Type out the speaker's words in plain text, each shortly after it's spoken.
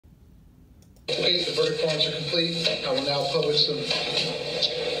Okay, the verdict forms are complete. I will now publish them.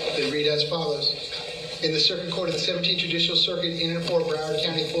 They read as follows. In the Circuit Court of the 17th Judicial Circuit in and for Broward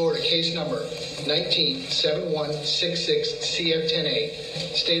County, Florida, case number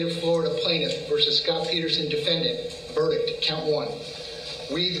 19-7166-CF10A, State of Florida plaintiff versus Scott Peterson defendant, verdict, count 1.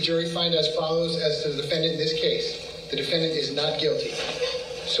 We, the jury, find as follows as to the defendant in this case. The defendant is not guilty.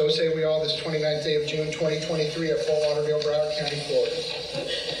 So say we all this 29th day of June 2023 at Fort Lauderdale, Broward County, Florida.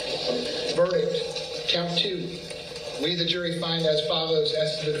 Verdict, count 2. We, the jury, find as follows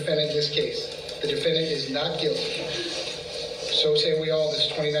as to the defendant in this case. The defendant is not guilty. So say we all this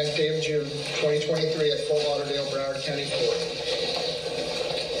 29th day of June 2023 at Fort Lauderdale, Broward County, Florida.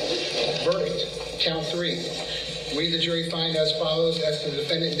 Verdict, count 3. We, the jury, find as follows as to the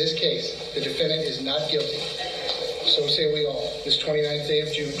defendant in this case. The defendant is not guilty. So say we all this 29th day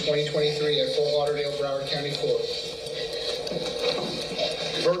of June 2023 at Fort Lauderdale, Broward County, Florida.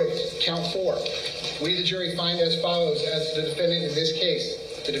 Verdict, count 4. We, the jury, find as follows as to the defendant in this case.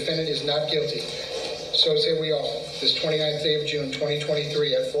 The defendant is not guilty. So say we all this 29th day of June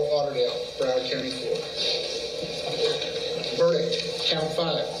 2023 at Fort Lauderdale, Broward County, Florida. Verdict, count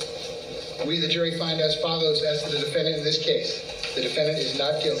 5. We, the jury, find as follows as to the defendant in this case. The defendant is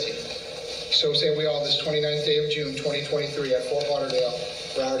not guilty. So say we all this 29th day of June 2023 at Fort Lauderdale,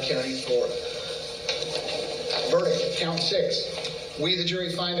 Broward County, Florida. Verdict, count 6. We, the jury,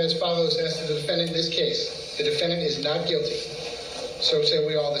 find as follows as to the defendant in this case. The defendant is not guilty. So say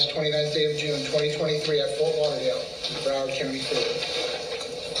we all this 29th day of June 2023 at Fort Lauderdale, Broward County, Florida.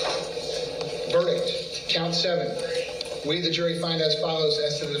 Verdict, count 7. We, the jury, find as follows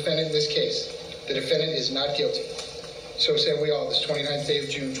as to the defendant in this case. The defendant is not guilty. So say we all this 29th day of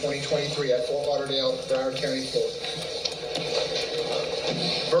June 2023 at Fort Lauderdale, Broward County, Florida.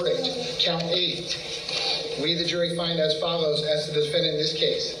 Verdict, count 8. We, the jury, find as follows as to the defendant in this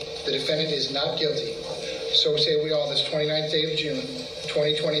case. The defendant is not guilty. So say we all this 29th day of June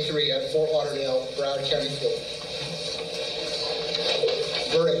 2023 at Fort Lauderdale, Broward County, Florida.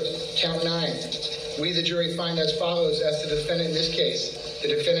 Verdict, count 9. We, the jury, find as follows as to the defendant in this case. The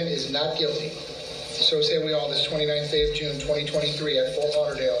defendant is not guilty. So say we all this 29th day of June 2023 at Fort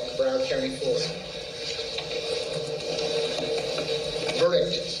Lauderdale, Broward County, Florida.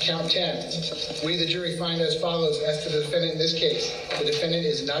 Verdict, count 10. We, the jury, find as follows as to the defendant in this case. The defendant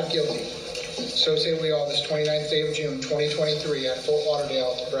is not guilty. So say we all this 29th day of June 2023 at Fort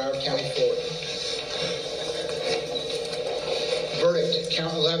Lauderdale, Broward County, Florida. Verdict,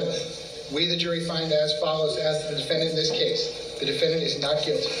 count 11. We, the jury, find as follows as to the defendant in this case. The defendant is not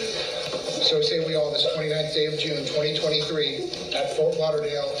guilty. So say we all this 29th day of June 2023 at Fort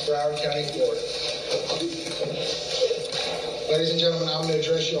Lauderdale, Broward County, Florida. Ladies and gentlemen, I'm going to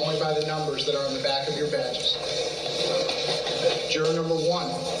address you only by the numbers that are on the back of your badges. Juror number 1,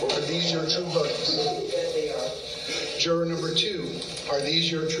 are these your true verdicts? Yes, they are. Juror number 2, are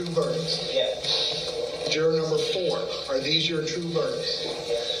these your true verdicts? Yes. Juror number 4, are these your true verdicts?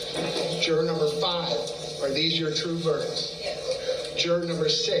 Yes. Juror number 5, are these your true verdicts? Yes. Juror number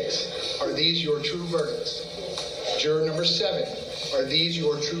 6, are these your true verdicts? Juror number 7, are these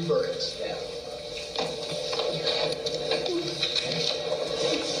your true verdicts? Yes.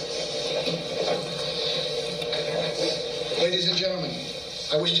 Ladies and gentlemen,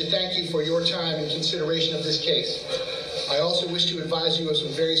 I wish to thank you for your time and consideration of this case. I also wish to advise you of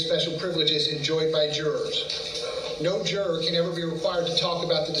some very special privileges enjoyed by jurors. No juror can ever be required to talk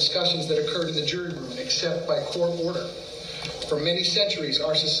about the discussions that occurred in the jury room except by court order. For many centuries,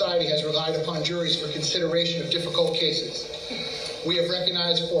 our society has relied upon juries for consideration of difficult cases. We have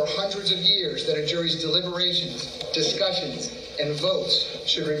recognized for hundreds of years that a jury's deliberations, discussions, and votes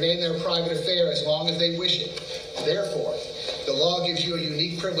should remain their private affair as long as they wish it. Therefore, the law gives you a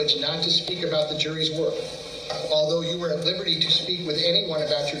unique privilege not to speak about the jury's work. Although you are at liberty to speak with anyone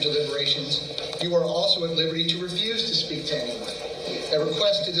about your deliberations, you are also at liberty to refuse to speak to anyone. A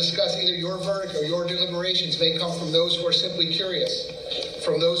request to discuss either your verdict or your deliberations may come from those who are simply curious,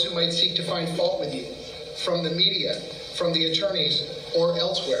 from those who might seek to find fault with you, from the media, from the attorneys, or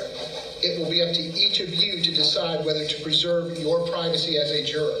elsewhere. It will be up to each of you to decide whether to preserve your privacy as a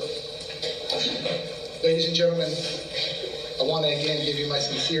juror. Ladies and gentlemen, I want to again give you my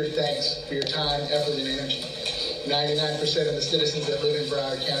sincere thanks for your time, effort, and energy. 99% of the citizens that live in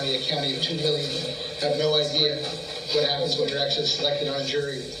Broward County, a county of 2 million, have no idea what happens when you're actually selected on a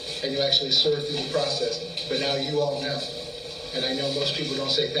jury and you actually serve through the process. But now you all know. And I know most people don't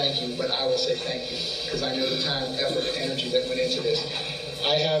say thank you, but I will say thank you because I know the time, effort, and energy that went into this.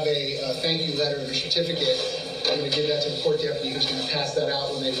 I have a thank you letter and a certificate. I'm going to give that to the court deputy who's going to pass that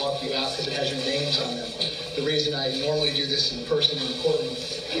out when they walk you out because it has your names on them. The reason I normally do this in person in the courtroom,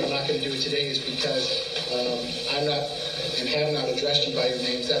 I'm not not going to do it today is because I'm not and have not addressed you by your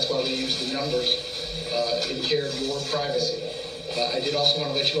names. That's why we use the numbers in care of your privacy. I did also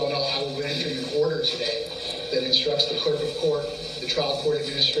want to let you all know I will enter an order today that instructs the clerk of court, the trial court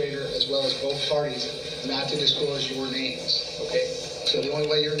administrator, as well as both parties not to disclose your names. Okay? So the only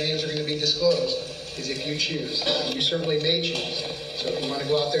way your names are going to be disclosed is if you choose. You certainly may choose. So if you want to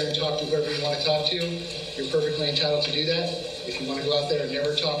go out there and talk to whoever you want to talk to, you're perfectly entitled to do that. If you want to go out there and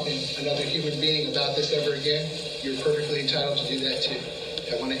never talk to another human being about this ever again, you're perfectly entitled to do that too.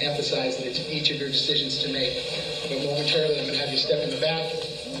 I want to emphasize that it's each of your decisions to make. But momentarily, I'm going to have you step in the back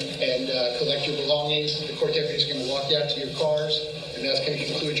and collect your belongings. The court deputy is going to walk you out to your cars, and that's going to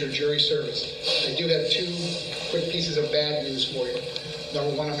conclude your jury service. I do have two quick pieces of bad news for you.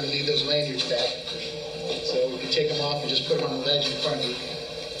 Number one, I'm going to leave those lanyards back. So if you take them off and just put them on the ledge in front of you,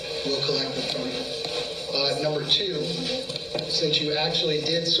 we'll collect them from you. Number two, since you actually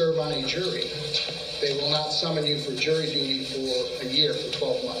did serve on a jury, they will not summon you for jury duty for a year, for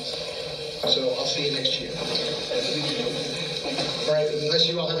 12 months. So I'll see you next year. All right, unless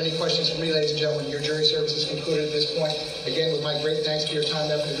you all have any questions for me, ladies and gentlemen, your jury service is concluded at this point. Again, with my great thanks for your time,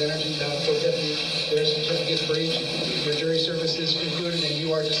 effort, and energy. Now, Court Deputy, there are certificates for each. Your jury service is concluded and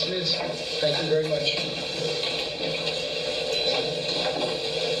you are dismissed. Thank you very much.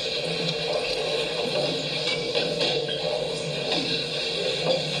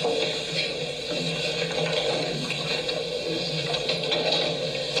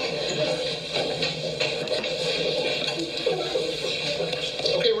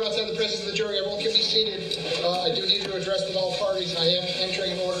 I do need to address with all parties. I am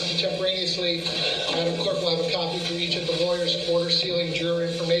entering an order contemporaneously. Madam Clerk will have a copy for each of the lawyers, order sealing juror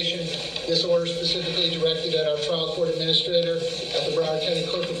information. This order is specifically directed at our trial court administrator, at the Broward County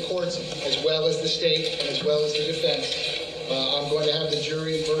Clerk of Courts, as well as the state, and as well as the defense. I'm going to have the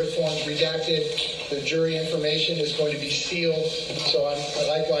jury verdict forms redacted. The jury information is going to be sealed. So I'm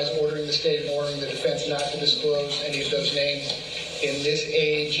likewise ordering the state and ordering the defense not to disclose any of those names. In this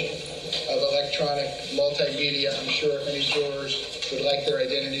age of electronic multimedia, I'm sure if any jurors would like their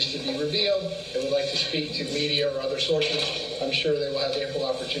identities to be revealed and would like to speak to media or other sources, I'm sure they will have ample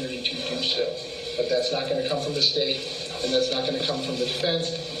opportunity to do so. But that's not going to come from the state, and that's not going to come from the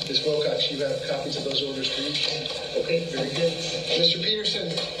defense. Ms. Wilcox, you have copies of those orders for each. Okay, very good. Mr.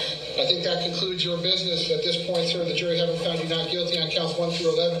 Peterson, I think that concludes your business. At this point, sir, the jury having found you not guilty on counts 1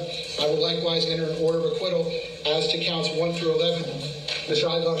 through 11, I will likewise enter an order of acquittal as to counts 1 through 11. Mr.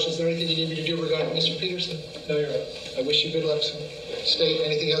 Eilgosh, is there anything you need me to do regarding Mr. Peterson? No, you're right. I wish you good luck, sir. State,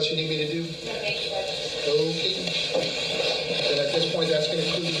 anything else you need me to do? Okay. Then at this point, that's going to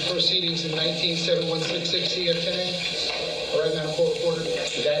conclude the proceedings in 19-7166 CF10A. All right, Madam Court Reporter,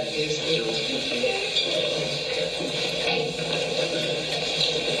 that is it.